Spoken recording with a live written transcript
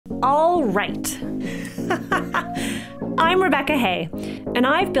All right. I'm Rebecca Hay, and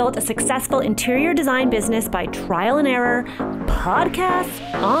I've built a successful interior design business by trial and error, podcasts,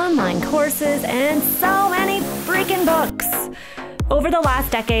 online courses, and so many freaking books. Over the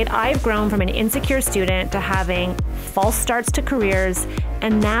last decade, I've grown from an insecure student to having false starts to careers,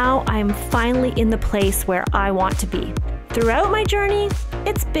 and now I'm finally in the place where I want to be. Throughout my journey,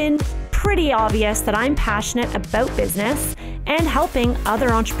 it's been pretty obvious that I'm passionate about business and helping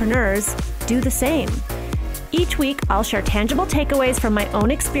other entrepreneurs do the same. Each week, I'll share tangible takeaways from my own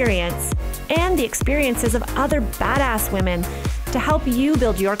experience and the experiences of other badass women to help you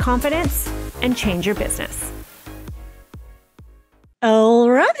build your confidence and change your business. All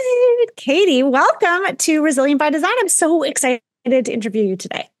right, Katie, welcome to Resilient by Design. I'm so excited to interview you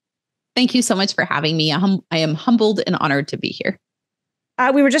today. Thank you so much for having me. I am humbled and honored to be here.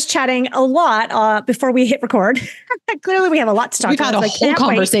 We were just chatting a lot before we hit record. Clearly, we have a lot to talk about. We've had a whole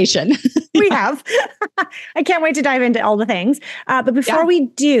conversation. We have. I can't wait to dive into all the things. But before we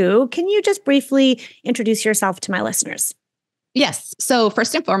do, can you just briefly introduce yourself to my listeners? Yes. So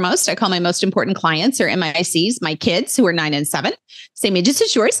first and foremost, I call my most important clients or MICs, my kids who are 9 and 7, same ages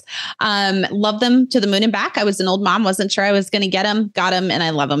as yours. Love them to the moon and back. I was an old mom, wasn't sure I was going to get them, got them, and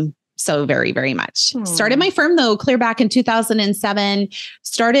I love them so very, very much. Started my firm though, clear back in 2007,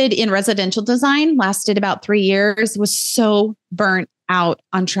 started in residential design, lasted about 3 years, was so burnt out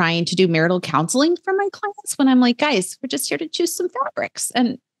on trying to do marital counseling for my clients when I'm like, guys, we're just here to choose some fabrics.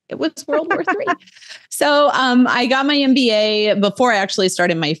 And it was World War III. So I got my MBA before I actually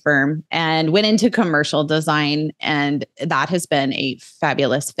started my firm and went into commercial design. And that has been a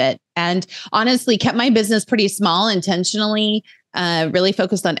fabulous fit. And honestly, kept my business pretty small intentionally, really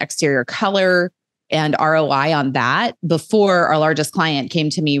focused on exterior color and ROI on that before our largest client came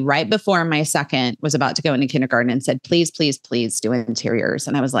to me right before my second was about to go into kindergarten and said, please, please, please do interiors.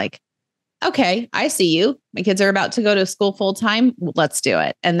 And I was like, okay, I see you. My kids are about to go to school full time. Let's do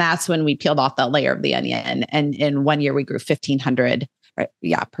it. And that's when we peeled off that layer of the onion. And in 1 year, we grew 1,500%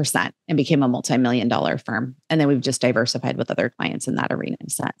 and became a multi-million-dollar firm. And then we've just diversified with other clients in that arena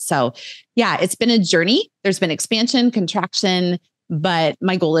instead. So yeah, it's been a journey. There's been expansion, contraction, but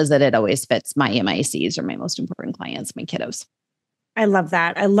my goal is that it always fits my MICs or my most important clients, my kiddos. I love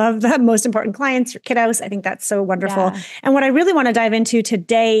that. I love the most important clients, your kiddos. I think that's so wonderful. Yeah. And what I really want to dive into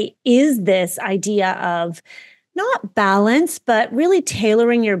today is this idea of not balance, but really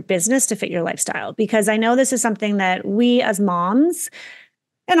tailoring your business to fit your lifestyle. Because I know this is something that we as moms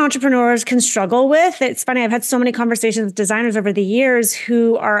and entrepreneurs can struggle with. It's funny, I've had so many conversations with designers over the years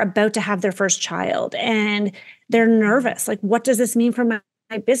who are about to have their first child and they're nervous. Like, what does this mean for my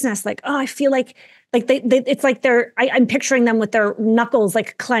business? Like, oh, I feel like they it's like I'm picturing them with their knuckles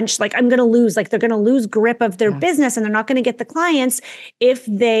like clenched, like I'm going to lose, like they're going to lose grip of their business and they're not going to get the clients if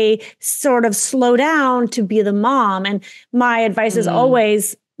they sort of slow down to be the mom. And my advice is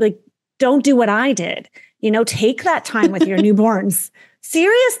always like, don't do what I did, take that time with your newborns.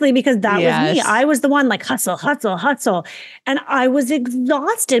 Seriously, because that was me. I was the one like hustle. And I was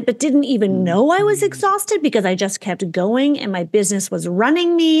exhausted, but didn't even know I was exhausted because I just kept going and my business was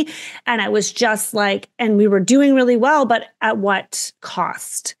running me. And I was just like, and we were doing really well, but at what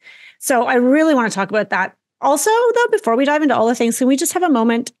cost? So I really want to talk about that. Also, though, before we dive into all the things, can we just have a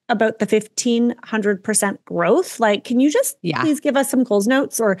moment about the 1,500% growth? Like, can you just please give us some Coles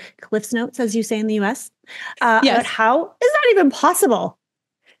notes or Cliff's notes, as you say in the US, about how is that even possible?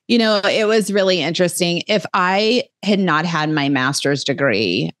 It was really interesting. If I had not had my master's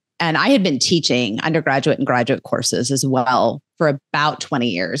degree, and I had been teaching undergraduate and graduate courses as well for about 20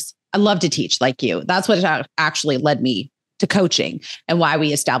 years, I love to teach like you. That's what actually led me to coaching and why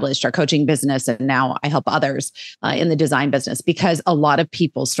we established our coaching business. And now I help others in the design business because a lot of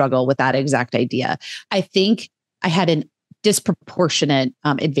people struggle with that exact idea. I think I had an disproportionate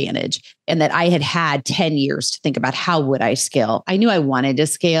advantage in that I had 10 years to think about how would I scale. I knew I wanted to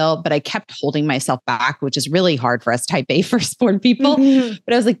scale, but I kept holding myself back, which is really hard for us type A firstborn people.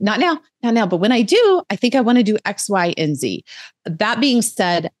 But I was like, not now. But when I do, I think I want to do X, Y, and Z. That being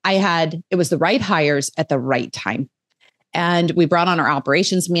said, it was the right hires at the right time. And we brought on our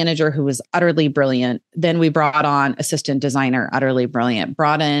operations manager, who was utterly brilliant. Then we brought on assistant designer, utterly brilliant,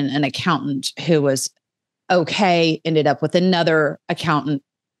 brought in an accountant who was okay, ended up with another accountant.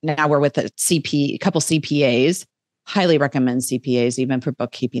 Now we're with a couple CPAs. Highly recommend CPAs, even for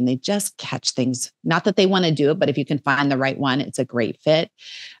bookkeeping. They just catch things. Not that they want to do it, but if you can find the right one, it's a great fit.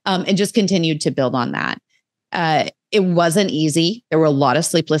 And just continued to build on that. It wasn't easy. There were a lot of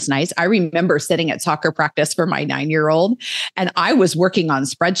sleepless nights. I remember sitting at soccer practice for my 9-year-old, and I was working on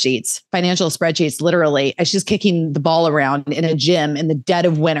spreadsheets, financial spreadsheets, literally, as she's kicking the ball around in a gym in the dead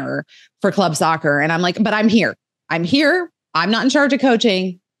of winter for club soccer. And I'm like, but I'm here. I'm here. I'm not in charge of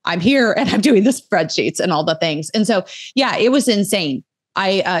coaching. I'm here and I'm doing the spreadsheets and all the things. And so, yeah, it was insane.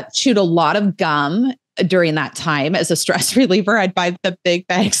 I chewed a lot of gum during that time as a stress reliever. I'd buy the big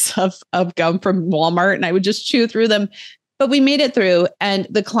bags of gum from Walmart and I would just chew through them. But we made it through and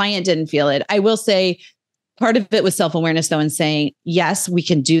the client didn't feel it. I will say part of it was self-awareness though, and saying, yes, we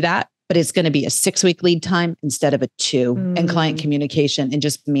can do that, but it's going to be a 6-week lead time instead of a 2 and client communication and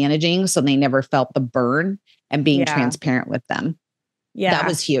just managing so they never felt the burn and being transparent with them. Yeah, that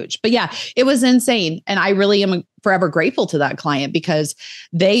was huge. But yeah, it was insane. And I really am forever grateful to that client because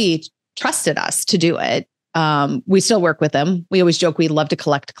they trusted us to do it. We still work with them. We always joke we love to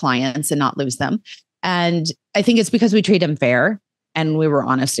collect clients and not lose them. And I think it's because we treat them fair and we were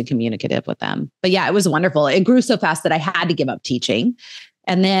honest and communicative with them. But yeah, it was wonderful. It grew so fast that I had to give up teaching.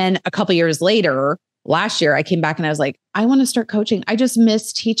 And then a couple of years later, last year, I came back and I was like, I want to start coaching. I just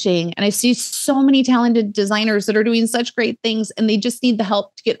miss teaching. And I see so many talented designers that are doing such great things and they just need the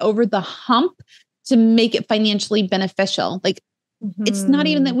help to get over the hump to make it financially beneficial. Like, it's not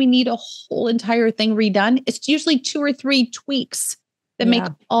even that we need a whole entire thing redone. It's usually 2 or 3 tweaks that make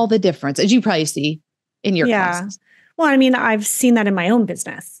all the difference, as you probably see in your classes. Well, I mean, I've seen that in my own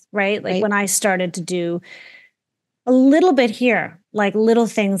business, right? Like when I started to do a little bit here, like little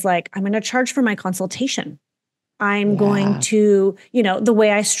things like I'm going to charge for my consultation. I'm going to, the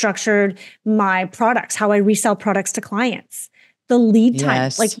way I structured my products, how I resell products to clients, the lead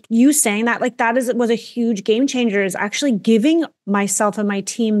time, like you saying that, like that was a huge game changer, is actually giving myself and my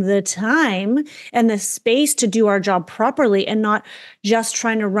team the time and the space to do our job properly and not just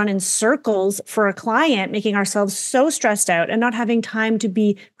trying to run in circles for a client, making ourselves so stressed out and not having time to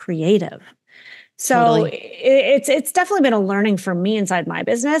be creative. So it's definitely been a learning for me inside my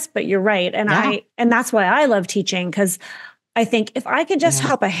business, but you're right. And and that's why I love teaching, because I think if I could just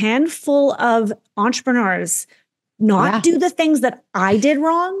help a handful of entrepreneurs not do the things that I did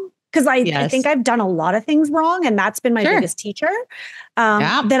wrong, because I think I've done a lot of things wrong and that's been my biggest teacher,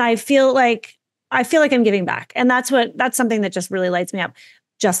 then I feel like I'm giving back. And that's something that just really lights me up,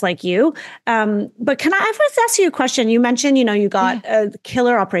 just like you. But can I first ask you a question? You mentioned, you got a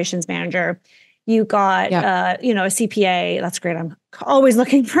killer operations manager. You got, a CPA. That's great. I'm always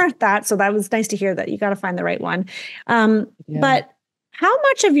looking for that. So that was nice to hear that you got to find the right one. But how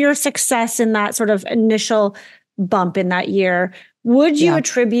much of your success in that sort of initial bump in that year would you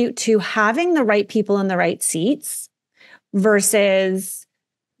attribute to having the right people in the right seats versus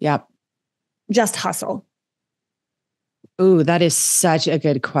just hustle? Ooh, that is such a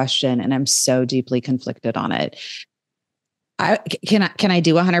good question. And I'm so deeply conflicted on it. Can I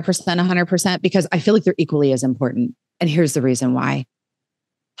do 100%? Because I feel like they're equally as important. And here's the reason why.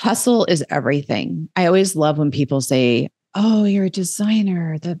 Hustle is everything. I always love when people say, oh, you're a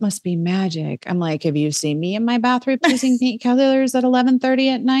designer. That must be magic. I'm like, have you seen me in my bathroom using paint colors at 11:30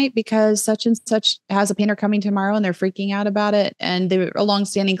 at night because such and such has a painter coming tomorrow and they're freaking out about it. And they're a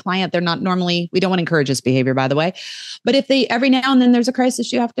longstanding client. They're not normally, we don't want to encourage this behavior, by the way. But if every now and then there's a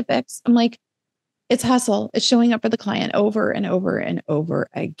crisis you have to fix, I'm like, it's hustle. It's showing up for the client over and over and over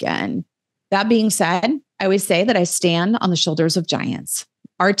again. That being said, I always say that I stand on the shoulders of giants.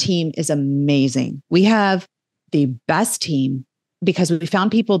 Our team is amazing. We have the best team because we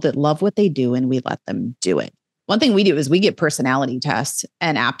found people that love what they do and we let them do it. One thing we do is we get personality tests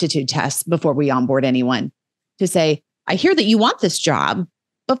and aptitude tests before we onboard anyone to say, I hear that you want this job,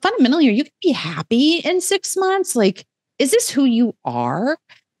 but fundamentally, are you going to be happy in 6 months? Like, is this who you are?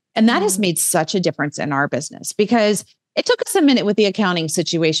 And that has made such a difference in our business because it took us a minute with the accounting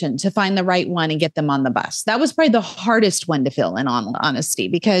situation to find the right one and get them on the bus. That was probably the hardest one to fill in all honesty,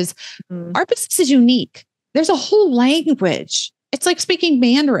 because our business is unique. There's a whole language. It's like speaking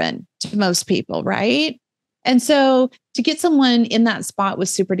Mandarin to most people, right? And so to get someone in that spot was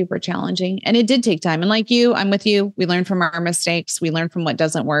super duper challenging. And it did take time. And like you, I'm with you. We learn from our mistakes. We learn from what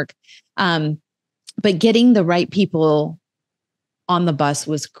doesn't work. But getting the right people on the bus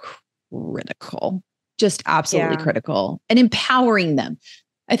was critical, just absolutely critical, and empowering them.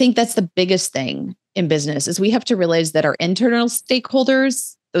 I think that's the biggest thing in business is we have to realize that our internal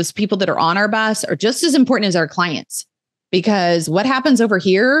stakeholders, those people that are on our bus, are just as important as our clients, because what happens over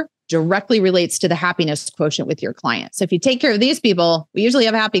here directly relates to the happiness quotient with your clients. So if you take care of these people, we usually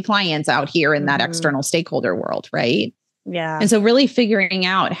have happy clients out here in that external stakeholder world, right? Yeah. And so really figuring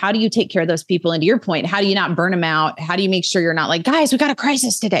out, how do you take care of those people? And to your point, how do you not burn them out? How do you make sure you're not like, guys, we got a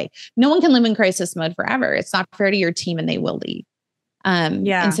crisis today? No one can live in crisis mode forever. It's not fair to your team, and they will leave.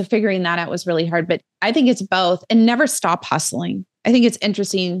 And so figuring that out was really hard, but I think it's both, and never stop hustling. I think it's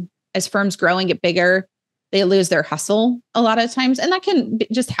interesting, as firms grow and get bigger, they lose their hustle a lot of times. And that can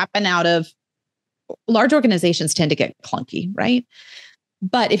just happen out of large organizations tend to get clunky, right?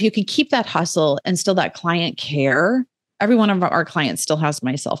 But if you can keep that hustle and still that client care, every one of our clients still has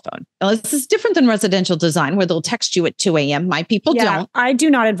my cell phone. Now, this is different than residential design, where they'll text you at 2 a.m. My people don't. I do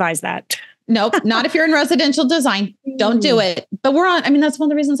not advise that. Nope, not if you're in residential design. Don't do it. But we're on, that's one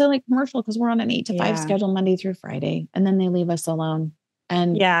of the reasons I like commercial, because we're on an 8 to 5 schedule Monday through Friday. And then they leave us alone.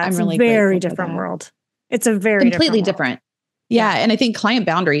 And I'm really very different world. It's a very completely different. Yeah. And I think client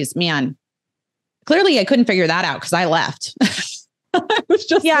boundaries, man, clearly I couldn't figure that out because I left. I was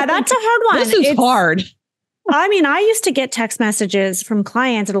just that's a hard one. This is hard. I used to get text messages from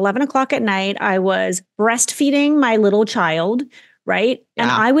clients at 11 o'clock at night. I was breastfeeding my little child, right? And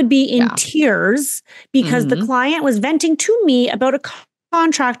I would be in tears because the client was venting to me about a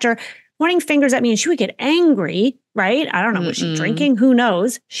contractor pointing fingers at me, and she would get angry, right? I don't know, was she drinking? Who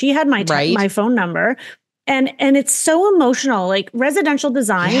knows? She had my my phone number. And it's so emotional. Like, residential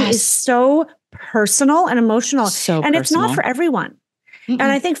design is so personal and emotional. And it's not for everyone. And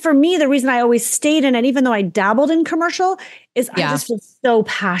I think for me, the reason I always stayed in it, even though I dabbled in commercial, is I just feel so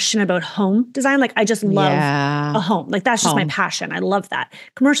passionate about home design. Like, I just love a home. Like, that's just my passion. I love that.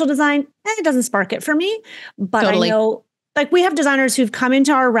 Commercial design, it doesn't spark it for me. But I know, like, we have designers who've come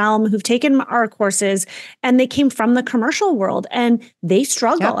into our realm, who've taken our courses, and they came from the commercial world and they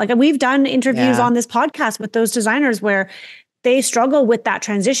struggle. Like, we've done interviews on this podcast with those designers where they struggle with that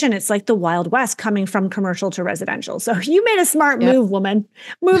transition. It's like the Wild West coming from commercial to residential. So you made a smart move, woman,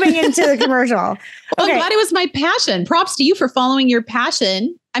 moving into the commercial. Well, I'm glad it was my passion. Props to you for following your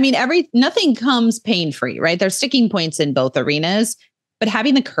passion. Nothing comes pain-free, right? There's sticking points in both arenas, but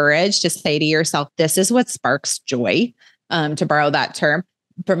having the courage to say to yourself, this is what sparks joy, to borrow that term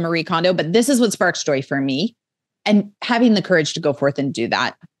from Marie Kondo, but this is what sparks joy for me. And having the courage to go forth and do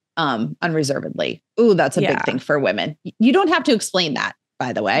that unreservedly. Ooh, that's a big thing for women. You don't have to explain that,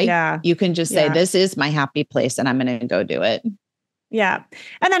 by the way. Yeah. You can just say, this is my happy place and I'm going to go do it. Yeah.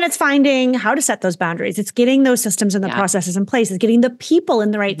 And then it's finding how to set those boundaries. It's getting those systems and the processes in place. It's getting the people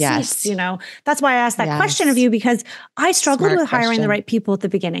in the right seats. That's why I asked that question of you, because I struggled with hiring the right people at the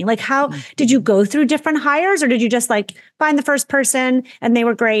beginning. Like, how did you go through different hires, or did you just find the first person and they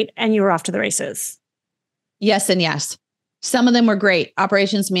were great and you were off to the races? Yes. And yes. Some of them were great.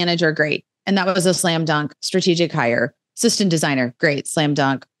 Operations manager, great. And that was a slam dunk. Strategic hire. Assistant designer, great. Slam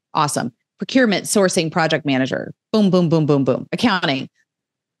dunk. Awesome. Procurement, sourcing, project manager. Boom, boom, boom, boom, boom. Accounting.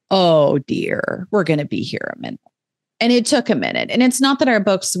 Oh dear. We're going to be here a minute. And it took a minute. And it's not that our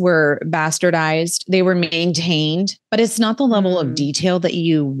books were bastardized. They were maintained, but it's not the level of detail that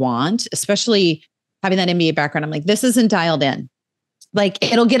you want, especially having that MBA background. I'm like, this isn't dialed in. Like,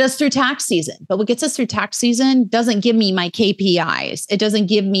 it'll get us through tax season, but what gets us through tax season doesn't give me my KPIs. It doesn't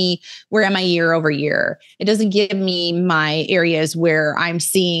give me where am I year over year. It doesn't give me my areas where I'm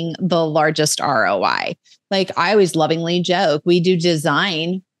seeing the largest ROI. Like, I always lovingly joke, we do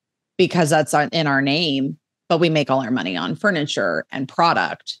design because that's in our name, but we make all our money on furniture and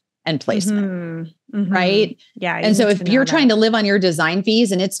product and placement, right? Yeah. And so if you're trying to live on your design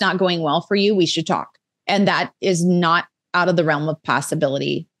fees and it's not going well for you, we should talk. And that is not out of the realm of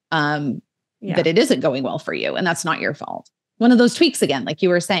possibility, that it isn't going well for you. And that's not your fault. One of those tweaks again, like you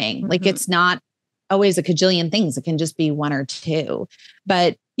were saying, like, it's not always a cajillion things. It can just be one or two,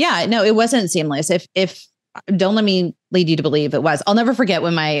 but no, it wasn't seamless. If don't let me lead you to believe it was. I'll never forget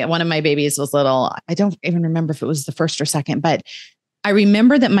when one of my babies was little. I don't even remember if it was the first or second, but I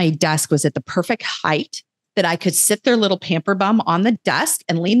remember that my desk was at the perfect height that I could sit their little pamper bum on the desk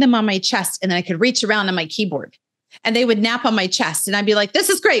and lean them on my chest. And then I could reach around on my keyboard. And they would nap on my chest. And I'd be like, this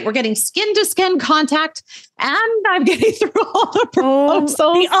is great. We're getting skin to skin contact. And I'm getting through all the proposals.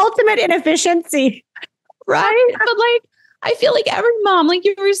 The ultimate inefficiency. Right. But I feel like every mom, like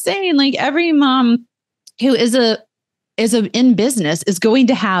you were saying, like every mom who is in business is going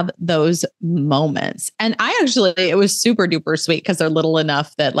to have those moments. And it was super duper sweet because they're little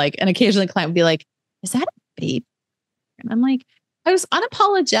enough that and occasionally a client would be like, is that a baby? And I'm like, I was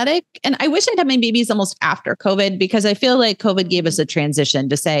unapologetic. And I wish I'd had my babies almost after COVID, because I feel like COVID gave us a transition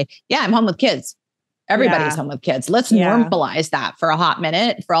to say, I'm home with kids. Everybody's home with kids. Let's normalize that for a hot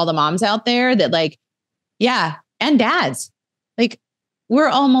minute for all the moms out there that and dads, we're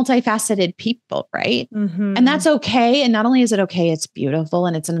all multifaceted people, right? And that's okay. And not only is it okay, it's beautiful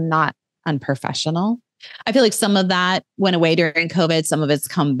and it's not unprofessional. I feel like some of that went away during COVID. Some of it's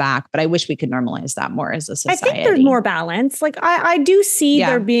come back, but I wish we could normalize that more as a society. I think there's more balance. Like I do see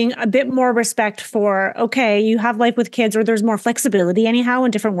there being a bit more respect for, okay, you have life with kids, or there's more flexibility anyhow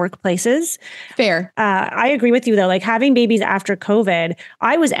in different workplaces. Fair. I agree with you though. Like having babies after COVID,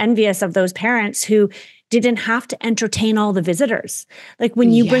 I was envious of those parents who didn't have to entertain all the visitors. Like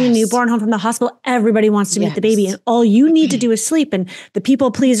when you bring a newborn home from the hospital, everybody wants to meet the baby, and all you need to do is sleep. And the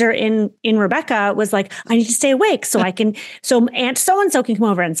people pleaser in Rebecca was like, I need to stay awake so Aunt so-and-so can come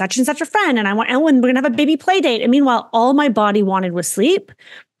over, and such a friend. And we're going to have a baby play date. And meanwhile, all my body wanted was sleep.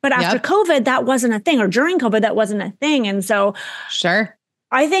 But after COVID, that wasn't a thing, or during COVID, that wasn't a thing. And so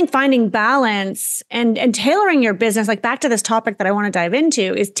I think finding balance and tailoring your business, like back to this topic that I want to dive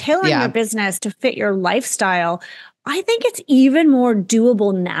into, is tailoring your business to fit your lifestyle. I think it's even more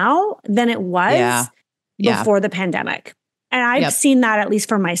doable now than it was before the pandemic. And I've seen that, at least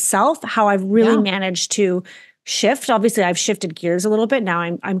for myself, how I've really managed to shift. Obviously, I've shifted gears a little bit. Now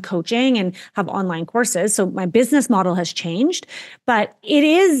I'm coaching and have online courses. So my business model has changed. But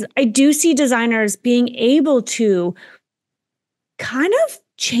I do see designers being able to kind of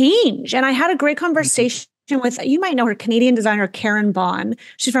change. And I had a great conversation with, you might know her, Canadian designer Karen Bond.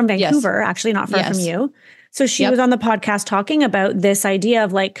 She's from Vancouver, actually not far from you. So she was on the podcast talking about this idea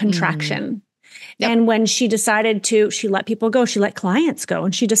of like contraction. And when she decided she let people go, she let clients go,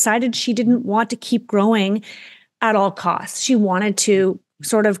 and she decided she didn't want to keep growing at all costs. She wanted to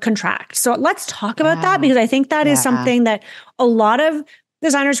sort of contract. So let's talk about that, because I think that is something that a lot of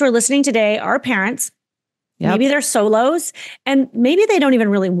designers who are listening today are parents. Maybe they're solos, and maybe they don't even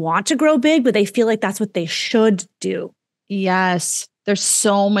really want to grow big, but they feel like that's what they should do. Yes. There's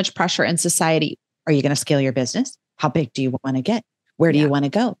so much pressure in society. Are you going to scale your business? How big do you want to get? Where do you want to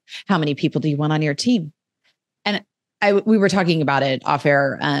go? How many people do you want on your team? And we were talking about it off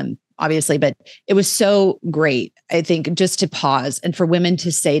air, obviously, but it was so great, I think, just to pause and for women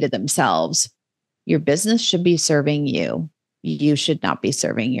to say to themselves, your business should be serving you. You should not be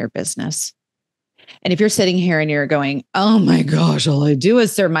serving your business. And if you're sitting here and you're going, oh my gosh, all I do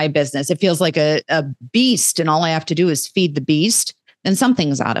is serve my business, it feels like a beast, and all I have to do is feed the beast, then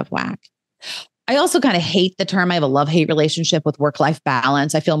something's out of whack. I also kind of hate the term. I have a love-hate relationship with work-life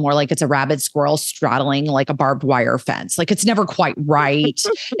balance. I feel more like it's a rabid squirrel straddling like a barbed wire fence. Like it's never quite right.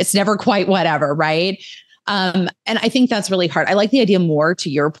 It's never quite whatever, right? And I think that's really hard. I like the idea more, to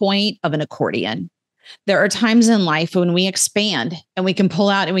your point, of an accordion. There are times in life when we expand and we can pull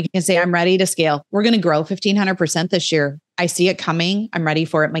out and we can say, I'm ready to scale. We're going to grow 1,500% this year. I see it coming. I'm ready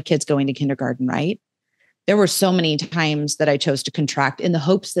for it. My kid's going to kindergarten, right? There were so many times that I chose to contract in the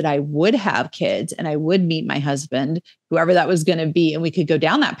hopes that I would have kids and I would meet my husband, whoever that was going to be, and we could go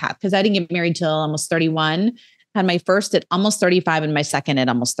down that path, because I didn't get married till almost 31, had my first at almost 35 and my second at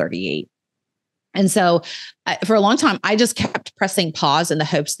almost 38. And so for a long time, I just kept pressing pause in the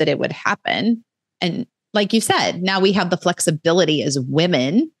hopes that it would happen. And like you said, now we have the flexibility as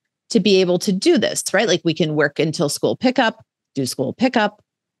women to be able to do this, right? Like we can work until school pickup, do school pickup,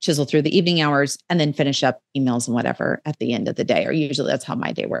 chisel through the evening hours, and then finish up emails and whatever at the end of the day, or usually that's how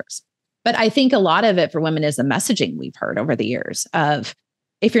my day works. But I think a lot of it for women is the messaging we've heard over the years of,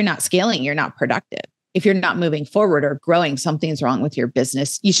 if you're not scaling, you're not productive. If you're not moving forward or growing, something's wrong with your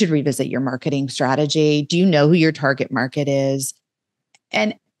business. You should revisit your marketing strategy. Do you know who your target market is?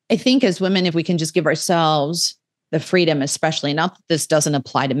 And I think as women, if we can just give ourselves the freedom, especially, not that this doesn't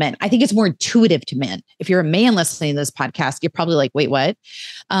apply to men. I think it's more intuitive to men. If you're a man listening to this podcast, you're probably like, wait, what?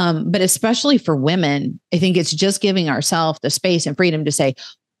 But especially for women, I think it's just giving ourselves the space and freedom to say,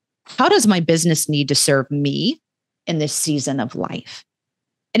 how does my business need to serve me in this season of life?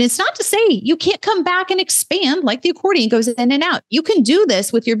 And it's not to say you can't come back and expand like the accordion goes in and out. You can do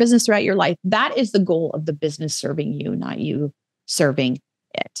this with your business throughout your life. That is the goal of the business serving you, not you serving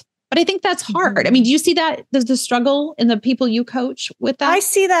it. But I think that's hard. I mean, do you see that? There's the struggle in the people you coach with that? I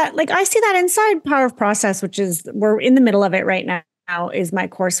see that. I see that inside Power of Process, which is, we're in the middle of it right now, is my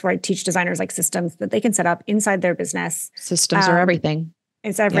course where I teach designers like systems that they can set up inside their business. Systems are everything.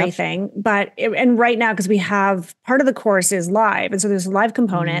 It's everything. Yep. And right now, because we have part of the course is live. And so there's a live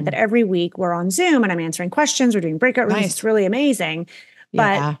component that every week we're on Zoom and I'm answering questions. We're doing breakout rooms. It's really amazing.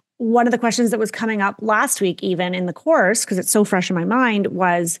 But one of the questions that was coming up last week, even in the course, because it's so fresh in my mind,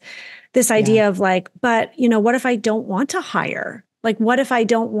 was this idea of like, but what if I don't want to hire? Like, what if I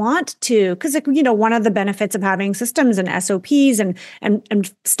don't want to? Because, one of the benefits of having systems and SOPs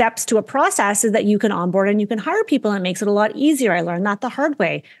and steps to a process is that you can onboard and you can hire people, and it makes it a lot easier. I learned that the hard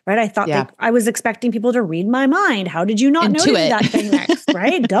way, right? I thought I was expecting people to read my mind. How did you not know to do that thing next,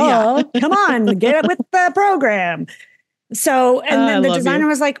 right? Duh. Come on, get it with the program. So, and then the designer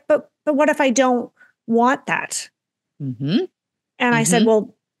was like, but what if I don't want that. Mm-hmm. And I said,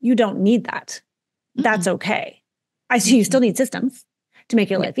 well, you don't need that. That's okay. I see you still need systems to make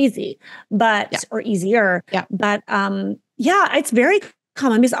your life easy, but, or easier. Yeah. But, it's very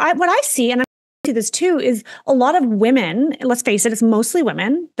common because what I see, and I see this too, is a lot of women, let's face it, it's mostly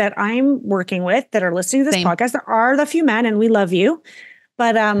women that I'm working with that are listening to this podcast. There are the few men, and we love you,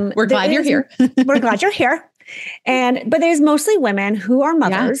 but, we're glad you're here. We're glad you're here. But there's mostly women who are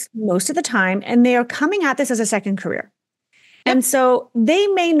mothers most of the time, and they are coming at this as a second career. And so they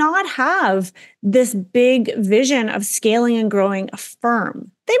may not have this big vision of scaling and growing a firm.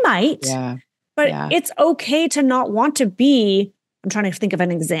 They might, but it's okay to not want to be, I'm trying to think of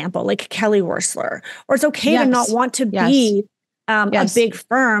an example, like Kelly Worsler, or it's okay to not want to be a big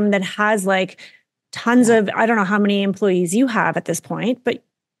firm that has like tons of, I don't know how many employees you have at this point, but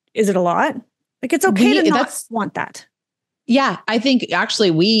is it a lot? Like it's okay to not want that. Yeah, I think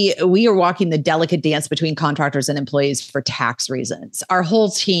actually we are walking the delicate dance between contractors and employees for tax reasons. Our whole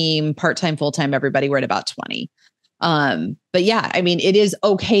team, part-time, full-time, everybody, we're at about 20. But yeah, I mean, it is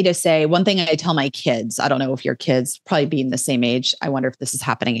okay to say one thing I tell my kids. I don't know if your kids probably being the same age. I wonder if this is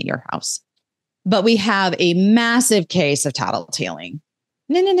happening at your house. But we have a massive case of tattletaling.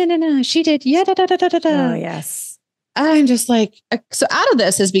 No. She did. Yeah. Oh, yes. I'm just like, so out of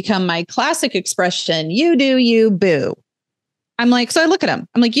this has become my classic expression. You do you, boo. I'm like, so I look at him.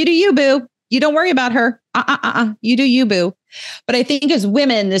 I'm like, you do you, boo. You don't worry about her. You do you, boo. But I think as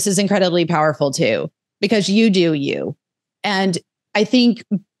women, this is incredibly powerful too, because you do you. And I think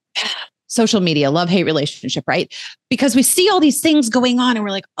social media, love-hate relationship, right? Because we see all these things going on and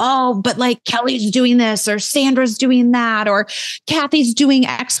we're like, oh, but like Kelly's doing this or Sandra's doing that or Kathy's doing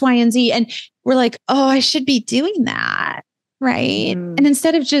X, Y, and Z. And we're like, oh, I should be doing that. Right. And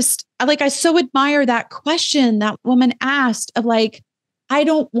instead of just like, I so admire that question that woman asked of like, I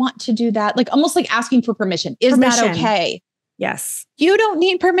don't want to do that. Like almost like asking for permission. Is that okay? Yes. You don't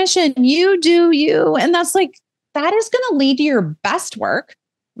need permission. You do you. And that's like, that is going to lead to your best work.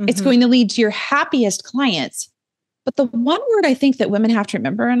 It's going to lead to your happiest clients. But the one word I think that women have to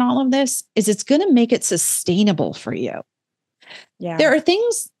remember in all of this is it's going to make it sustainable for you. Yeah. There are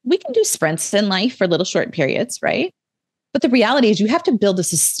things we can do sprints in life for little short periods, right? But the reality is you have to build a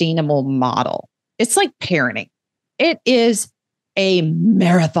sustainable model. It's like parenting. It is a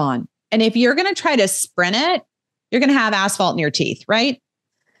marathon. And if you're going to try to sprint it, you're going to have asphalt in your teeth, right?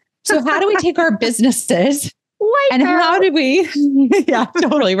 So how do we take our businesses and how do we, yeah,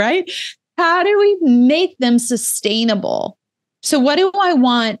 totally, right? How do we make them sustainable? So what do I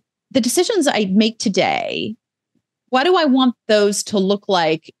want the decisions I make today? What do I want those to look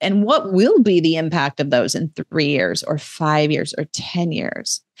like? And what will be the impact of those in 3 years or 5 years or 10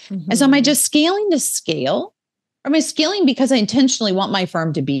 years? And so am I just scaling to scale? Or am I scaling because I intentionally want my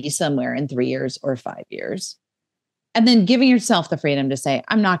firm to be somewhere in 3 years or 5 years? And then giving yourself the freedom to say,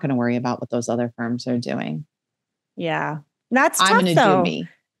 I'm not going to worry about what those other firms are doing. Yeah. That's tough, I'm going to do me.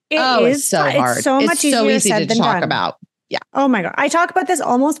 It's so hard. It's so much easier easy said to than talk done. about. Yeah. Oh my God. I talk about this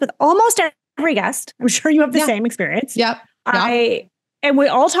almost every guest. I'm sure you have the same experience. Yep. And we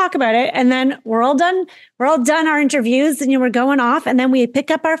all talk about it. And then we're all done our interviews and we're going off. And then we pick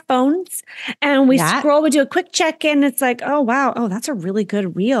up our phones and we scroll, we do a quick check-in. It's like, oh, wow. Oh, that's a really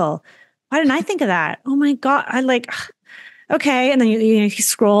good reel. Why didn't I think of that? Oh my God. I like, okay. And then you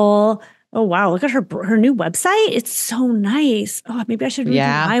scroll. Oh, wow. Look at her new website. It's so nice. Oh, maybe I should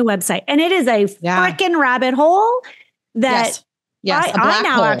redo my website. And it is a freaking rabbit hole that Yes, a black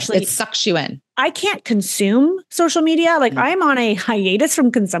hole. Actually, it sucks you in. I can't consume social media. Like I'm on a hiatus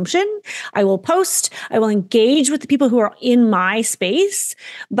from consumption. I will post, I will engage with the people who are in my space.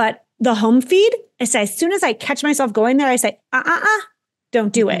 But the home feed, I say, as soon as I catch myself going there, I say,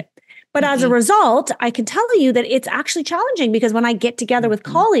 don't do it. But as a result, I can tell you that it's actually challenging because when I get together with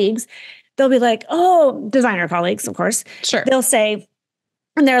colleagues, they'll be like, oh, designer colleagues, of course. Sure. They'll say,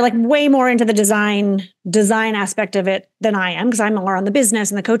 and they're like way more into the design aspect of it than I am because I'm more on the business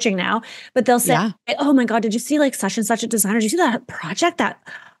and the coaching now. But they'll say, oh my God, did you see like such and such a designer? Did you see that project?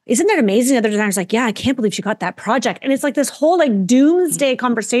 Isn't that amazing? The other designer's like, yeah, I can't believe she got that project. And it's like this whole like doomsday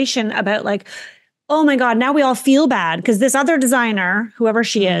conversation about like, oh my God, now we all feel bad because this other designer, whoever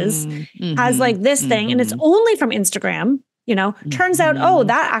she is, has like this thing and it's only from Instagram. You know, turns out, oh,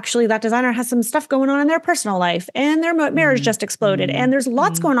 that designer has some stuff going on in their personal life and their marriage just exploded. And there's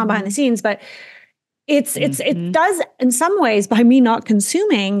lots going on behind the scenes, but it does in some ways by me not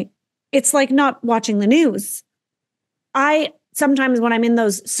consuming, it's like not watching the news. Sometimes when I'm in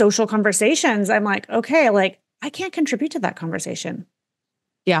those social conversations, I'm like, okay, like I can't contribute to that conversation.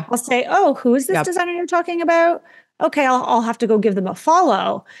 Yeah. I'll say, oh, who is this designer you're talking about? okay, I'll have to go give them a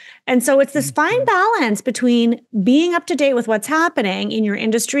follow. And so it's this fine balance between being up to date with what's happening in your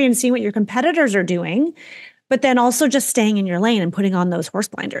industry and seeing what your competitors are doing, but then also just staying in your lane and putting on those horse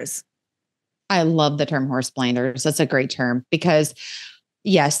blinders. I love the term horse blinders. That's a great term because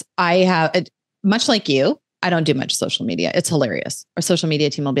yes, I have, much like you, I don't do much social media. It's hilarious. Our social media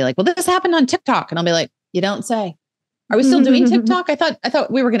team will be like, well, this happened on TikTok. And I'll be like, you don't say. Are we still doing TikTok? I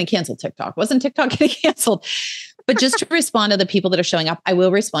thought we were going to cancel TikTok. Wasn't TikTok getting canceled? But just to respond to the people that are showing up, I will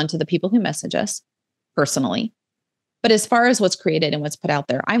respond to the people who message us personally. But as far as what's created and what's put out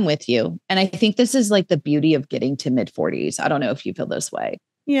there, I'm with you. And I think this is like the beauty of getting to mid 40s. I don't know if you feel this way.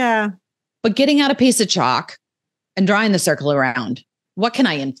 Yeah. But getting out a piece of chalk and drawing the circle around, what can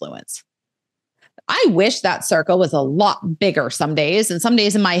I influence? I wish that circle was a lot bigger some days. And some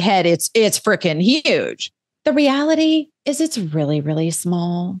days in my head, it's freaking huge. The reality is it's really, really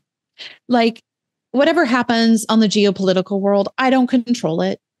small. Like whatever happens on the geopolitical world, I don't control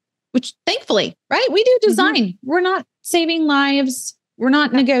it, which thankfully, right? We do design. Mm-hmm. We're not saving lives. We're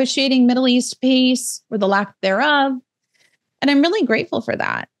not negotiating Middle East peace or the lack thereof. And I'm really grateful for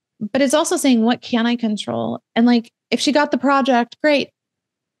that. But it's also saying, what can I control? And like, if she got the project, great.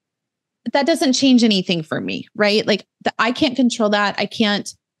 But that doesn't change anything for me, right? Like I can't control that. I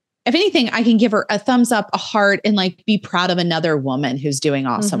can't. If anything, I can give her a thumbs up, a heart, and like be proud of another woman who's doing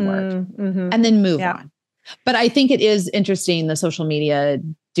awesome work and then move on. But I think it is interesting, the social media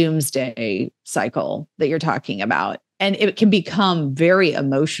doomsday cycle that you're talking about. And it can become very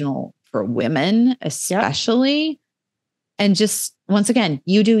emotional for women, especially. Yep. And just once again,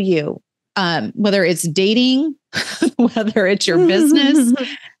 you do you, whether it's dating, whether it's your business.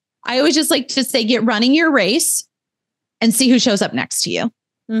 I always just like to say, get running your race and see who shows up next to you.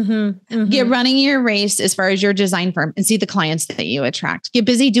 Get running your race as far as your design firm and see the clients that you attract. Get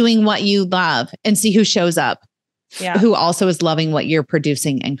busy doing what you love and see who shows up, who also is loving what you're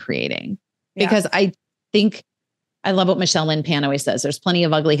producing and creating. Because I think I love what Michelle Lynn Pan always says. There's plenty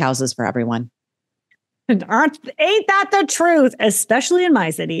of ugly houses for everyone. Ain't that the truth, especially in my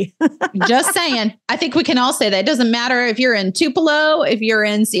city? Just saying. I think we can all say that. It doesn't matter if you're in Tupelo, if you're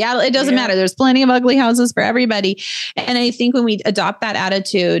in Seattle, it doesn't matter. There's plenty of ugly houses for everybody. And I think when we adopt that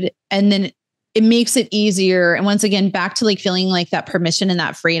attitude, and then it makes it easier. And once again, back to like feeling like that permission and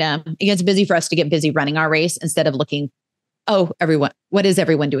that freedom, it gets busy for us to get busy running our race instead of looking, what is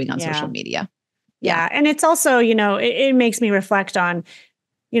everyone doing on social media? Yeah. And it's also, it makes me reflect on,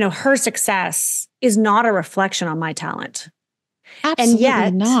 her success is not a reflection on my talent.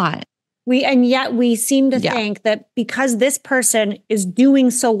 Absolutely not. We seem to think that because this person is doing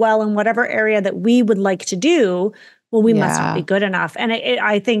so well in whatever area that we would like to do, well, we must not be good enough. And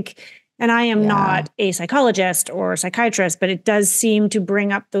I think, and I am not a psychologist or a psychiatrist, but it does seem to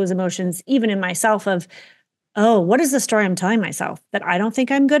bring up those emotions, even in myself of, what is the story I'm telling myself? That I don't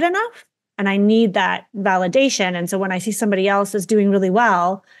think I'm good enough? And I need that validation. And so when I see somebody else is doing really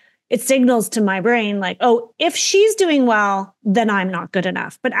well, it signals to my brain like, if she's doing well, then I'm not good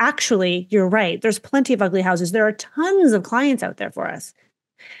enough. But actually, you're right. There's plenty of ugly houses. There are tons of clients out there for us.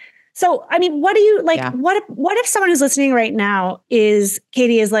 So, I mean, what do you like? Yeah. What if someone who's listening right now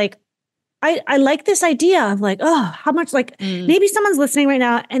Katie is like, I like this idea of like, how much maybe someone's listening right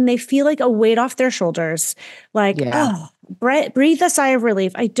now and they feel like a weight off their shoulders. Like, breathe a sigh of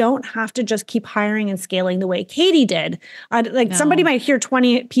relief. I don't have to just keep hiring and scaling the way Katie did. Somebody might hear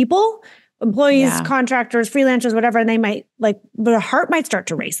 20 people, employees, contractors, freelancers, whatever, and they might their heart might start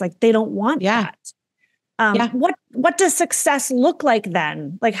to race. Like they don't want that. What does success look like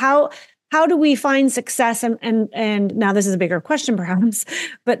then? Like how do we find success? And now this is a bigger question perhaps,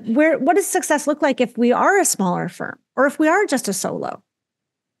 but what does success look like if we are a smaller firm or if we are just a solo?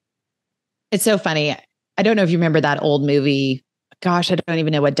 It's so funny. I don't know if you remember that old movie. Gosh, I don't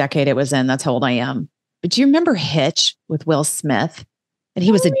even know what decade it was in. That's how old I am. But do you remember Hitch with Will Smith? And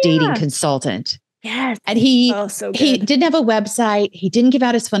he was a dating consultant. Yes. And he he didn't have a website. He didn't give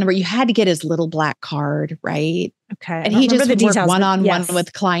out his phone number. You had to get his little black card, right? Okay. And he just worked one-on-one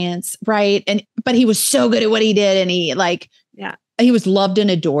with clients, right? But he was so good at what he did. And he was loved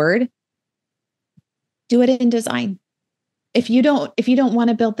and adored. Do it in design. If you don't want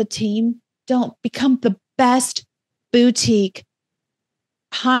to build the team, don't become the best boutique,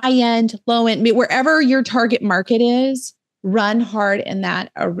 high-end, low-end, wherever your target market is. Run hard in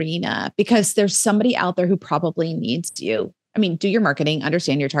that arena because there's somebody out there who probably needs you. I mean, do your marketing,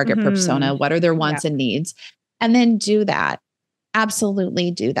 understand your target persona, what are their wants and needs, and then do that. Absolutely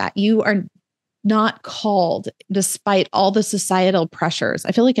do that. You are not called, despite all the societal pressures.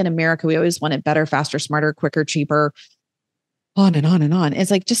 I feel like in America, we always want it better, faster, smarter, quicker, cheaper, on and on and on. It's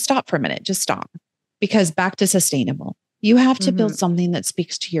like, just stop for a minute. Just stop. because back to sustainable, you have to build something that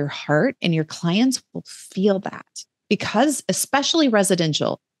speaks to your heart, and your clients will feel that, because especially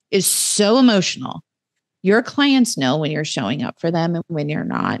residential is so emotional. Your clients know when you're showing up for them and when you're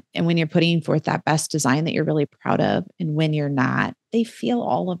not, and when you're putting forth that best design that you're really proud of and when you're not. They feel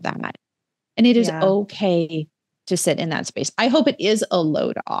all of that. And it is okay to sit in that space. I hope it is a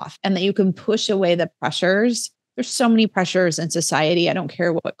load off and that you can push away the pressures. There's so many pressures in society. I don't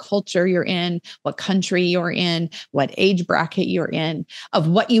care what culture you're in, what country you're in, what age bracket you're in, of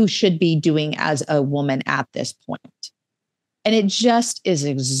what you should be doing as a woman at this point. And it just is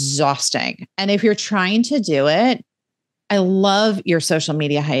exhausting. And if you're trying to do it, I love your social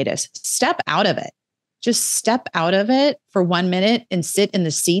media hiatus. Step out of it. Just step out of it for 1 minute and sit in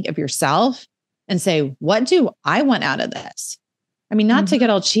the seat of yourself and say, what do I want out of this? I mean, not to get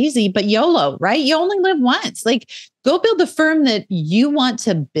all cheesy, but YOLO, right? You only live once. Like, go build the firm that you want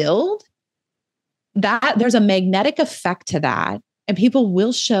to build. That there's a magnetic effect to that. And people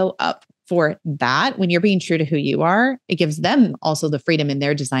will show up for that. When you're being true to who you are, it gives them also the freedom in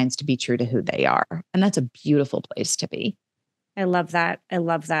their designs to be true to who they are. And that's a beautiful place to be. I love that. I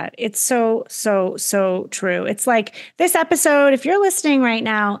love that. It's so, so, so true. It's like this episode, if you're listening right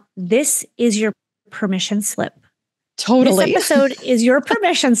now, this is your permission slip. Totally. This episode is your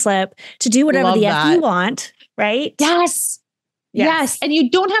permission slip to do whatever the F you want, right? Yes. And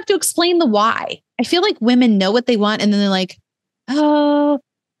you don't have to explain the why. I feel like women know what they want and then they're like, oh,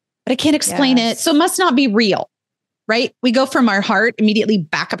 but I can't explain it. So it must not be real, right? We go from our heart immediately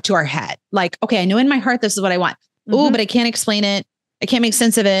back up to our head. Like, okay, I know in my heart, this is what I want. Oh, but I can't explain it. I can't make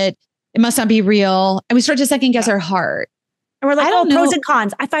sense of it. It must not be real. And we start to second guess our heart. And we're like, pros and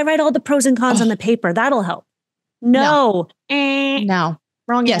cons. If I write all the pros and cons on the paper, that'll help. No.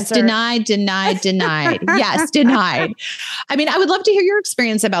 Wrong answer. Denied. Yes, denied. I mean, I would love to hear your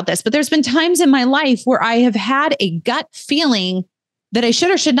experience about this, but there's been times in my life where I have had a gut feeling that I should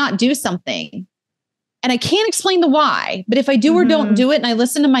or should not do something. And I can't explain the why, but if I do or don't do it and I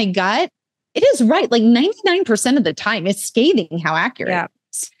listen to my gut, it is right. Like 99% of the time, it's scathing how accurate. Yeah.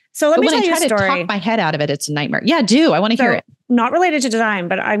 So let me tell you a story. When I try to talk my head out of it, it's a nightmare. Yeah, I want to hear it. Not related to design,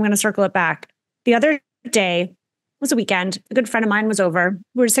 but I'm going to circle it back. The other day, it was a weekend. A good friend of mine was over.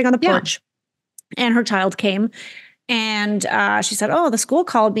 We were sitting on the porch and her child came and she said, oh, the school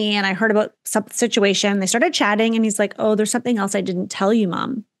called me and I heard about some situation. They started chatting and he's like, oh, there's something else I didn't tell you,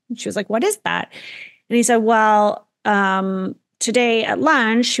 Mom. And she was like, what is that? And he said, well, today at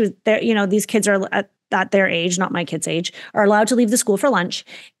lunch, she was there, these kids are at their age, not my kid's age, are allowed to leave the school for lunch.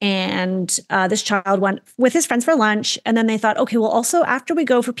 And this child went with his friends for lunch. And then they thought, okay, well, also after we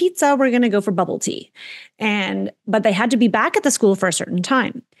go for pizza, we're going to go for bubble tea. But they had to be back at the school for a certain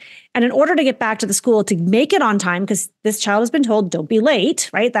time. And in order to get back to the school to make it on time, because this child has been told, don't be late,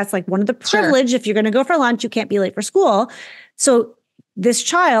 right? That's like one of the privilege. If you're going to go for lunch, you can't be late for school. So this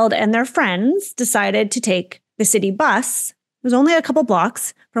child and their friends decided to take the city bus. It was only a couple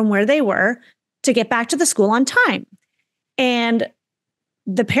blocks from where they were to get back to the school on time. And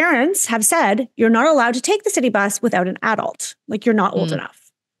the parents have said, you're not allowed to take the city bus without an adult. Like you're not old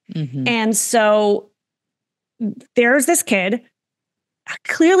enough. And so there's this kid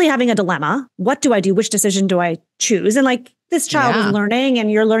clearly having a dilemma. What do I do? Which decision do I choose? And like this child is learning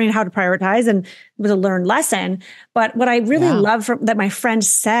and you're learning how to prioritize, and it was a learned lesson. But what I really love that my friend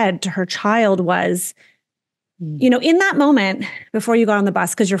said to her child was, in that moment before you got on the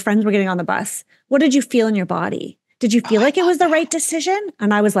bus, because your friends were getting on the bus, what did you feel in your body? Did you feel like it was the right decision?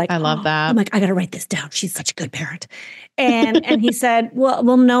 And I was like, I love that. I'm like, I got to write this down. She's such a good parent. And he said, well,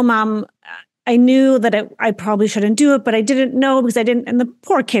 no, Mom, I knew that I probably shouldn't do it, but I didn't know because I didn't. And the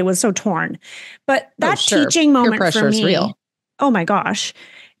poor kid was so torn. But that teaching moment for me, real. Oh my gosh.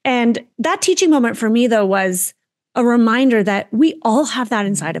 And that teaching moment for me though was a reminder that we all have that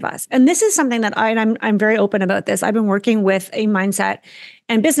inside of us. And this is something that I'm very open about this. I've been working with a mindset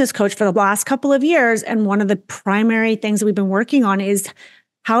and business coach for the last couple of years. And one of the primary things that we've been working on is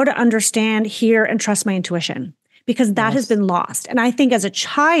how to understand, hear, and trust my intuition, because that has been lost. And I think as a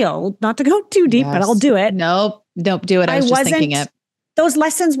child, not to go too deep, but I'll do it. Nope, don't do it. I was just thinking it. Those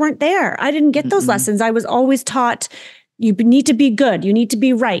lessons weren't there. I didn't get those lessons. I was always taught, you need to be good. You need to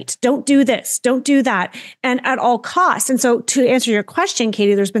be right. Don't do this. Don't do that. And at all costs. And so to answer your question,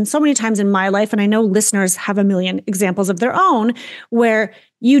 Katie, there's been so many times in my life, and I know listeners have a million examples of their own, where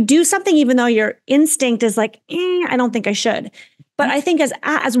you do something even though your instinct is like, I don't think I should. But I think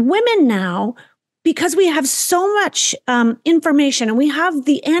as women now, because we have so much information and we have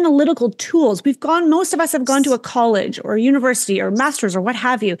the analytical tools, most of us have gone to a college or a university or master's or what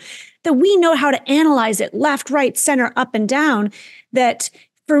have you, that we know how to analyze it left, right, center, up, and down, that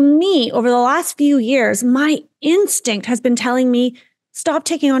for me, over the last few years, my instinct has been telling me, stop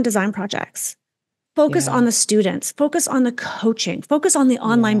taking on design projects. Focus on the students, focus on the coaching, focus on the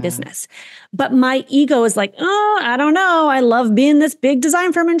online business. But my ego is like, oh, I don't know. I love being this big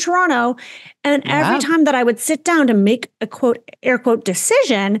design firm in Toronto. And every time that I would sit down to make a quote, air quote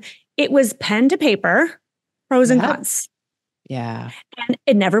decision, it was pen to paper, pros and cons. Yeah. And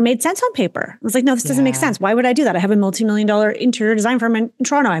it never made sense on paper. I was like, no, this doesn't make sense. Why would I do that? I have a multi-million-dollar interior design firm in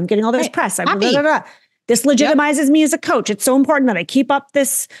Toronto. I'm getting all this press. This legitimizes me as a coach. It's so important that I keep up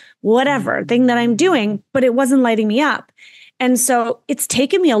this whatever thing that I'm doing, but it wasn't lighting me up. And so it's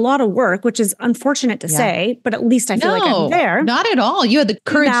taken me a lot of work, which is unfortunate to say, but at least I feel like I'm there. Not at all. You had the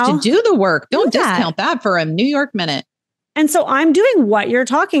courage to do the work. Don't discount that for a New York minute. And so I'm doing what you're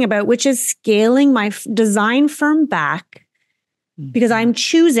talking about, which is scaling my design firm back because I'm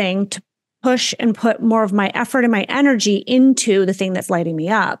choosing to push and put more of my effort and my energy into the thing that's lighting me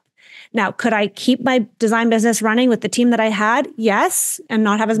up. Now, could I keep my design business running with the team that I had? Yes. And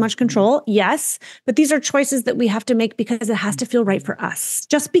not have as much control? Yes. But these are choices that we have to make because it has to feel right for us.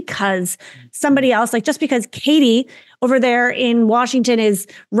 Just because somebody else, like just because Katie over there in Washington is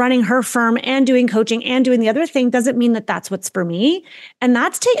running her firm and doing coaching and doing the other thing doesn't mean that that's what's for me. And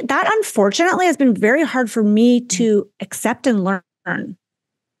that unfortunately has been very hard for me to accept and learn.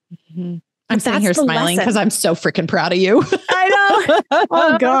 Mm-hmm. I'm sitting here smiling because I'm so freaking proud of you. I know.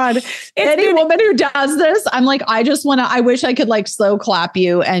 Oh God. Any woman who does this, I'm like, I wish I could like slow clap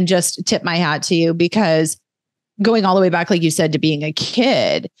you and just tip my hat to you, because going all the way back, like you said, to being a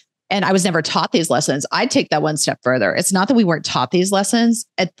kid, and I was never taught these lessons. I'd take that one step further. It's not that we weren't taught these lessons.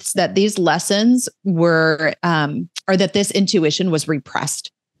 It's that these lessons were, or that this intuition was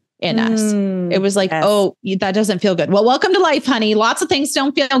repressed in us. It was like, oh, that doesn't feel good. Well, welcome to life, honey. Lots of things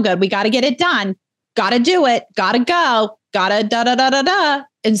don't feel good. We got to get it done. Got to do it. Got to go. Got to da, da, da, da, da.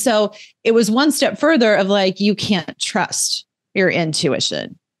 And so it was one step further of like, you can't trust your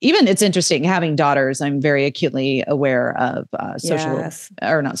intuition. Even it's interesting having daughters. I'm very acutely aware of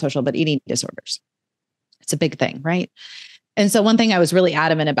but eating disorders. It's a big thing, right? And so one thing I was really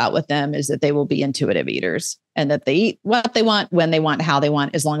adamant about with them is that they will be intuitive eaters and that they eat what they want, when they want, how they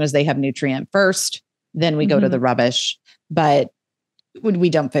want, as long as they have nutrient first, then we go to the rubbish. But we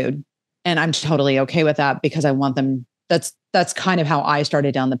dump food, and I'm totally okay with that because I want them. That's kind of how I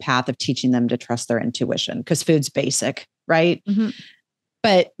started down the path of teaching them to trust their intuition, because food's basic, right? Mm-hmm.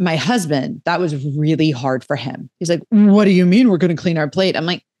 But my husband, that was really hard for him. He's like, what do you mean we're going to clean our plate? I'm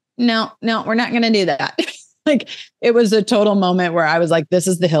like, no, we're not going to do that. Like, it was a total moment where I was like, this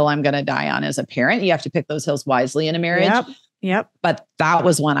is the hill I'm going to die on as a parent. You have to pick those hills wisely in a marriage. Yep. But that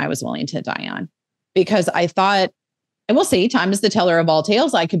was one I was willing to die on, because I thought, and we'll see, time is the teller of all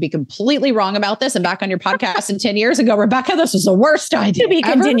tales. I could be completely wrong about this. And back on your podcast in 10 years and go, Rebecca, this was the worst idea. To be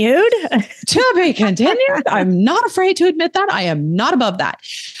continued. To be continued. I'm not afraid to admit that. I am not above that.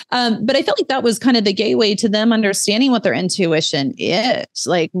 But I felt like that was kind of the gateway to them understanding what their intuition is.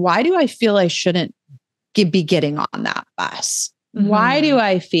 Like, why do I feel I shouldn't be getting on that bus? Mm-hmm. Why do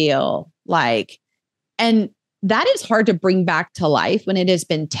I feel like, and that is hard to bring back to life when it has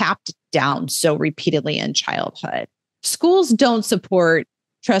been tapped down so repeatedly in childhood. Schools don't support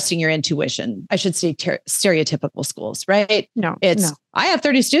trusting your intuition. I should say stereotypical schools, right? No. I have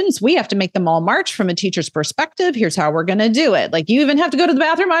 30 students. We have to make them all march from a teacher's perspective. Here's how we're going to do it. Like, you even have to go to the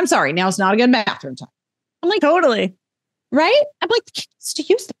bathroom. I'm sorry. Now it's not a good bathroom time. I'm like, totally. Right? I'm like, the kids to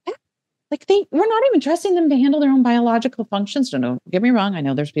use the bathroom. Like, we're not even trusting them to handle their own biological functions. Don't get me wrong. I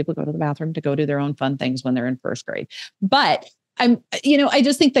know there's people who go to the bathroom to go do their own fun things when they're in first grade, but I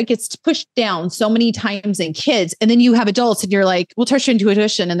just think that gets pushed down so many times in kids. And then you have adults and you're like, we'll trust your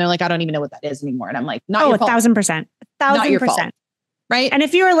intuition. And they're like, I don't even know what that is anymore. And I'm like, not your fault. 1,000%. 1,000%. Right. And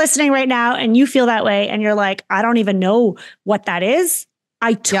if you are listening right now and you feel that way and you're like, I don't even know what that is,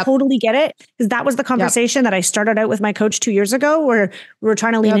 I totally get it. Because that was the conversation that I started out with my coach 2 years ago, where we were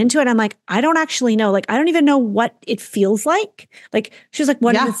trying to lean into it. I'm like, I don't actually know. Like, I don't even know what it feels like. Like, she was like,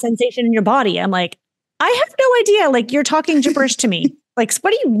 what is the sensation in your body? I'm like, I have no idea. Like, you're talking gibberish to me. Like,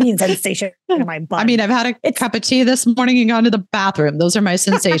 what do you mean sensation in my body? I mean, I've had a cup of tea this morning and gone to the bathroom. Those are my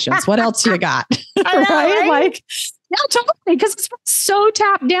sensations. What else you got? I know, right? Like, yeah, totally. Because it's so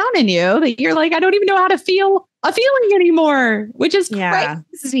tapped down in you that you're like, I don't even know how to feel a feeling anymore, which is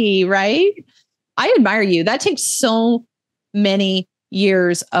crazy, right? I admire you. That takes so many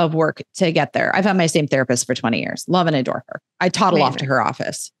years of work to get there. I've had my same therapist for 20 years. Love and adore her. I toddle off to her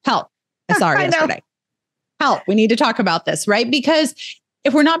office. Help. I saw her yesterday. Help. We need to talk about this, right? Because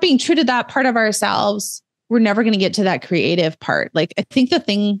if we're not being true to that part of ourselves, we're never going to get to that creative part. Like, I think the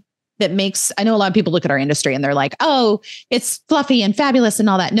thing that makes, I know a lot of people look at our industry and they're like, oh, it's fluffy and fabulous and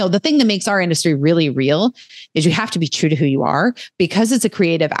all that. No, the thing that makes our industry really real is you have to be true to who you are, because it's a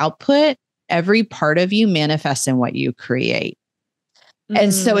creative output. Every part of you manifests in what you create.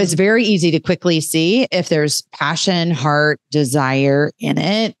 And so it's very easy to quickly see if there's passion, heart, desire in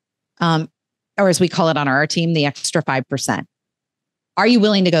it. Or as we call it on our team, the extra 5%. Are you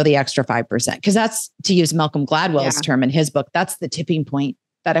willing to go the extra 5%? Because that's, to use Malcolm Gladwell's term in his book, that's the tipping point,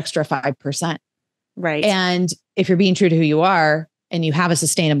 that extra 5%. Right. And if you're being true to who you are and you have a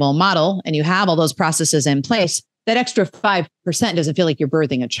sustainable model and you have all those processes in place, that extra 5% doesn't feel like you're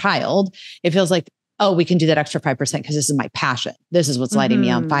birthing a child. It feels like, oh, we can do that extra 5% because this is my passion. This is what's lighting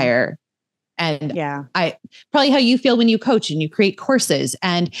me on fire. And I probably how you feel when you coach and you create courses.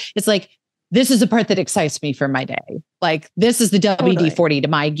 And it's like, this is the part that excites me for my day. Like, this is the WD-40 to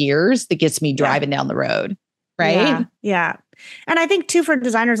my gears that gets me driving down the road. Right. Yeah. And I think too, for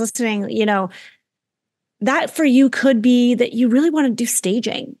designers listening, you know, that for you could be that you really want to do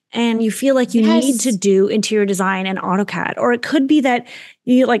staging and you feel like you need to do interior design and AutoCAD. Or it could be that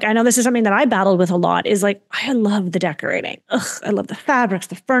you, like, I know this is something that I battled with a lot, is like, I love the decorating. I love the fabrics,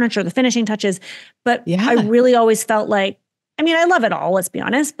 the furniture, the finishing touches. But I really always felt like, I mean, I love it all, let's be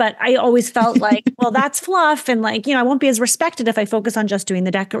honest, but I always felt like, well, that's fluff. And like, you know, I won't be as respected if I focus on just doing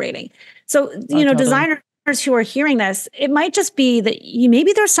the decorating. So, you know, designers who are hearing this, it might just be that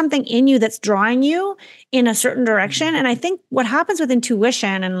maybe there's something in you that's drawing you in a certain direction. And I think what happens with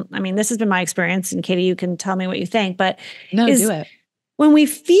intuition, and I mean, this has been my experience, and Katie, you can tell me what you think, but do it. When we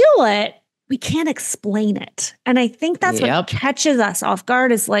feel it, we can't explain it. And I think that's what catches us off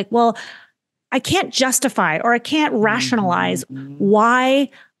guard, is like, well, I can't justify or I can't rationalize why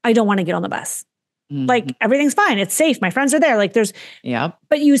I don't want to get on the bus. Like, everything's fine. It's safe. My friends are there. Like, there's,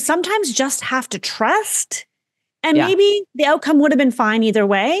 but you sometimes just have to trust, and maybe the outcome would have been fine either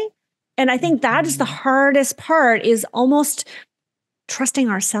way. And I think that is the hardest part, is almost trusting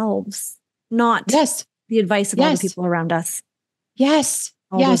ourselves, not the advice of all the people around us. All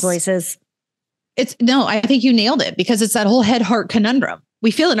those voices. I think you nailed it, because it's that whole head heart conundrum.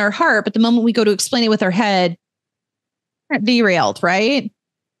 We feel it in our heart, but the moment we go to explain it with our head, we're derailed, right?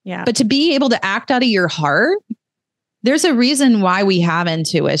 Yeah. But to be able to act out of your heart, there's a reason why we have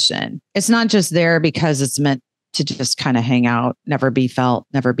intuition. It's not just there because it's meant to just kind of hang out, never be felt,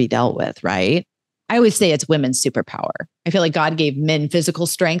 never be dealt with, right? I always say it's women's superpower. I feel like God gave men physical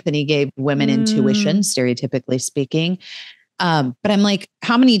strength and he gave women intuition, stereotypically speaking. But I'm like,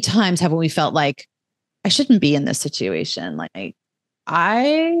 how many times haven't we felt like, I shouldn't be in this situation? Like,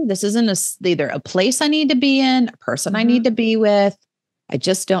 this isn't either a place I need to be in, a person I need to be with. I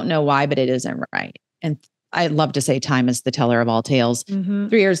just don't know why, but it isn't right. And I love to say time is the teller of all tales. 3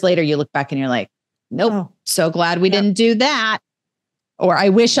 years later, you look back and you're like, nope, so glad we didn't do that. Or I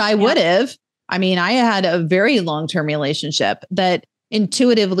wish I would have. I mean, I had a very long-term relationship that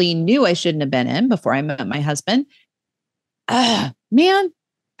intuitively knew I shouldn't have been in before I met my husband. Man,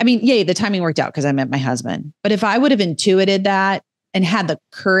 I mean, yay, the timing worked out because I met my husband. But if I would have intuited that and had the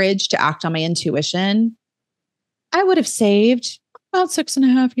courage to act on my intuition, I would have saved about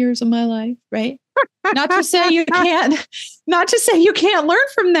 6.5 years of my life, right? Not to say you can't learn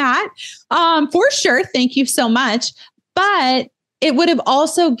from that. For sure. Thank you so much. But it would have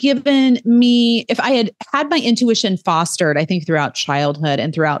also given me, if I had my intuition fostered, I think throughout childhood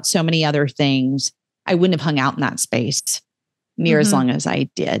and throughout so many other things, I wouldn't have hung out in that space near as long as I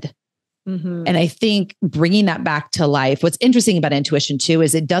did. And I think bringing that back to life, what's interesting about intuition too,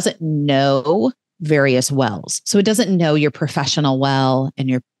 is it doesn't know various wells. So it doesn't know your professional well and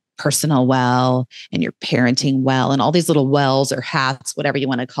your personal well and your parenting well and all these little wells or hats, whatever you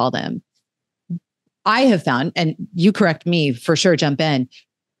want to call them. I have found, and you correct me for sure, jump in.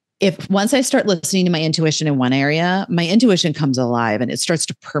 If once I start listening to my intuition in one area, my intuition comes alive and it starts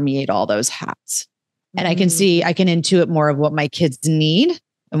to permeate all those hats. And I can intuit more of what my kids need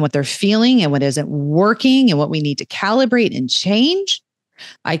and what they're feeling and what isn't working and what we need to calibrate and change.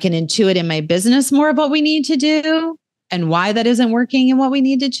 I can intuit in my business more of what we need to do and why that isn't working and what we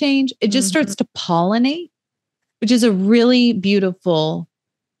need to change. It just starts to pollinate, which is a really beautiful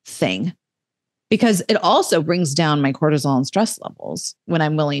thing, because it also brings down my cortisol and stress levels when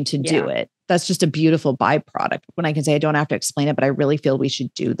I'm willing to do it. That's just a beautiful byproduct when I can say, I don't have to explain it, but I really feel we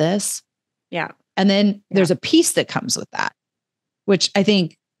should do this. Yeah. And then there's a peace that comes with that, which I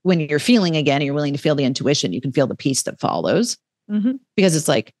think when you're feeling again, you're willing to feel the intuition, you can feel the peace that follows. Because it's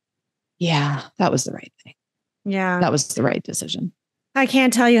like, yeah, that was the right thing. Yeah. That was the right decision. I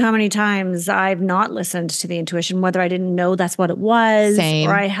can't tell you how many times I've not listened to the intuition, whether I didn't know that's what it was,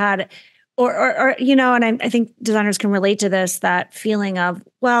 or I had, or you know, and I think designers can relate to this, that feeling of,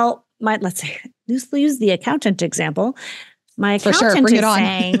 well, let's say, use the accountant example. My For sure. accountant Bring is it on.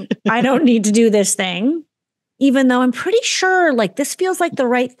 saying, I don't need to do this thing, even though I'm pretty sure like this feels like the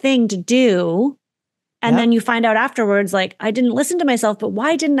right thing to do. And then you find out afterwards, like, I didn't listen to myself, but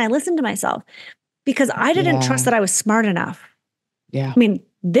why didn't I listen to myself? Because I didn't trust that I was smart enough. Yeah. I mean,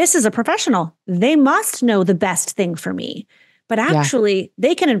 this is a professional. They must know the best thing for me. But actually,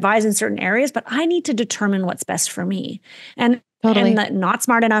 they can advise in certain areas, but I need to determine what's best for me. And that not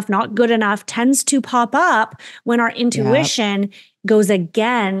smart enough, not good enough tends to pop up when our intuition goes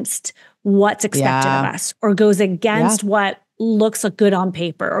against what's expected of us, or goes against what looks good on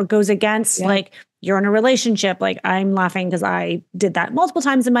paper, or goes against like, you're in a relationship. Like, I'm laughing because I did that multiple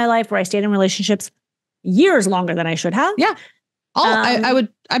times in my life where I stayed in relationships years longer than I should have. Yeah. I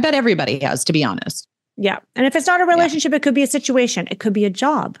bet everybody has, to be honest. Yeah. And if it's not a relationship, it could be a situation. It could be a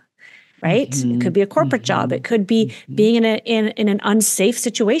job, right? It could be a corporate job. It could be being in an unsafe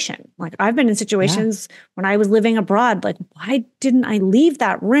situation. Like, I've been in situations when I was living abroad, like, why didn't I leave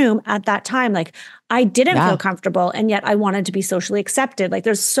that room at that time? Like, I didn't feel comfortable, and yet I wanted to be socially accepted. Like,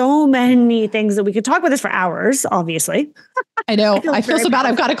 there's so many things that we could talk about this for hours, obviously. I know. I feel so bad.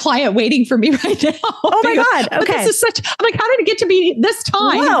 I've got a client waiting for me right now. Oh my God. Okay. This is such, I'm like, how did it get to be this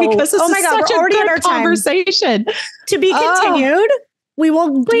time? Whoa. Because this is such a good conversation. To be continued. We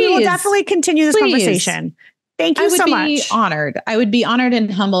will definitely continue this conversation. Thank you so much. I would be honored. I would be honored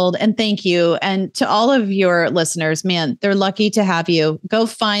and humbled. And thank you. And to all of your listeners, man, they're lucky to have you. Go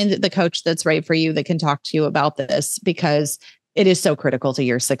find the coach that's right for you that can talk to you about this, because it is so critical to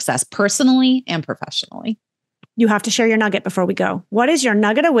your success personally and professionally. You have to share your nugget before we go. What is your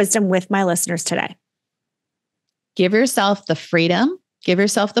nugget of wisdom with my listeners today? Give yourself the freedom, give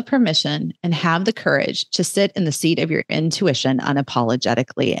yourself the permission, and have the courage to sit in the seat of your intuition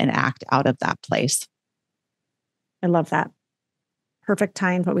unapologetically and act out of that place. I love that. Perfect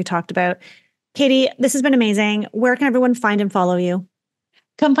time, what we talked about. Katie, this has been amazing. Where can everyone find and follow you?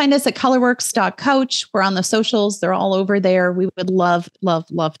 Come find us at colorworks.coach. We're on the socials. They're all over there. We would love, love,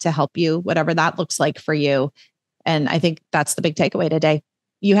 love to help you, whatever that looks like for you. And I think that's the big takeaway today.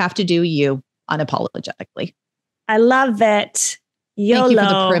 You have to do you unapologetically. I love it. YOLO. Thank you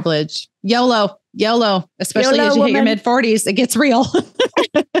for the privilege. YOLO, especially YOLO, as you hit your mid-40s, it gets real.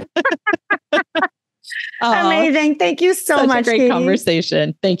 Amazing. Thank you so much, a great Katie.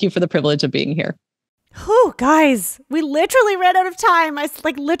 Conversation. Thank you for the privilege of being here. Whew, guys, we literally ran out of time. I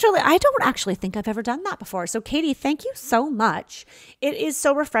don't actually think I've ever done that before. So Katie, thank you so much. It is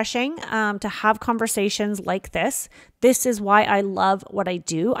so refreshing to have conversations like this. This is why I love what I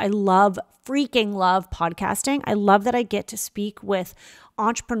do. I freaking love podcasting. I love that I get to speak with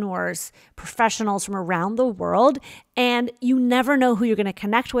entrepreneurs, professionals from around the world, and you never know who you're going to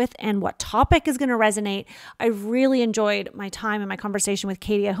connect with and what topic is going to resonate. I really enjoyed my time and my conversation with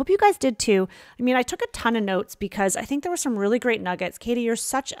Katie. I hope you guys did too. I mean, I took a ton of notes because I think there were some really great nuggets. Katie, you're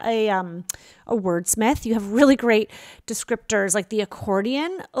such a wordsmith. You have really great descriptors like the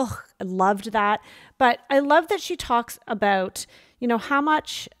accordion. I loved that. But I love that she talks about, how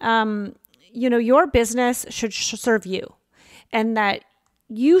much, your business should serve you, and that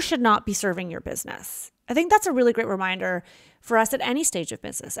you should not be serving your business. I think that's a really great reminder for us at any stage of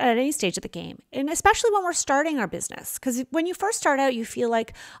business, at any stage of the game, and especially when we're starting our business. Because when you first start out, you feel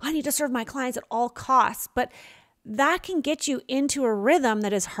like, I need to serve my clients at all costs, but that can get you into a rhythm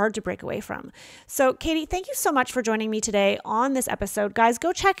that is hard to break away from. So Katie, thank you so much for joining me today on this episode. Guys,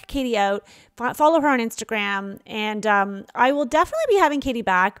 go check Katie out, follow her on Instagram, and I will definitely be having Katie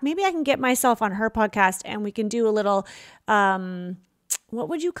back. Maybe I can get myself on her podcast and we can do a little, what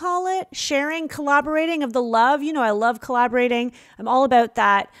would you call it? Sharing, collaborating of the love. I love collaborating. I'm all about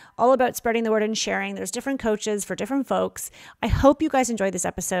that, all about spreading the word and sharing. There's different coaches for different folks. I hope you guys enjoyed this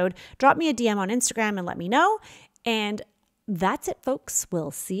episode. Drop me a DM on Instagram and let me know. And that's it, folks. We'll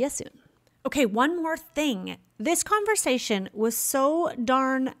see you soon. Okay, one more thing. This conversation was so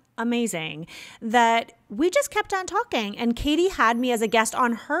darn amazing that we just kept on talking, and Katie had me as a guest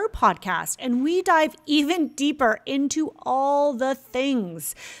on her podcast, and we dive even deeper into all the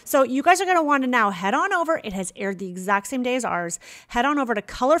things. So you guys are going to want to now head on over. It has aired the exact same day as ours. Head on over to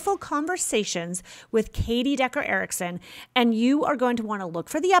Colorful Conversations with Katie Decker-Erickson, and you are going to want to look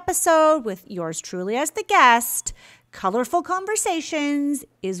for the episode with yours truly as the guest. Colorful Conversations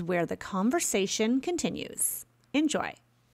is where the conversation continues. Enjoy.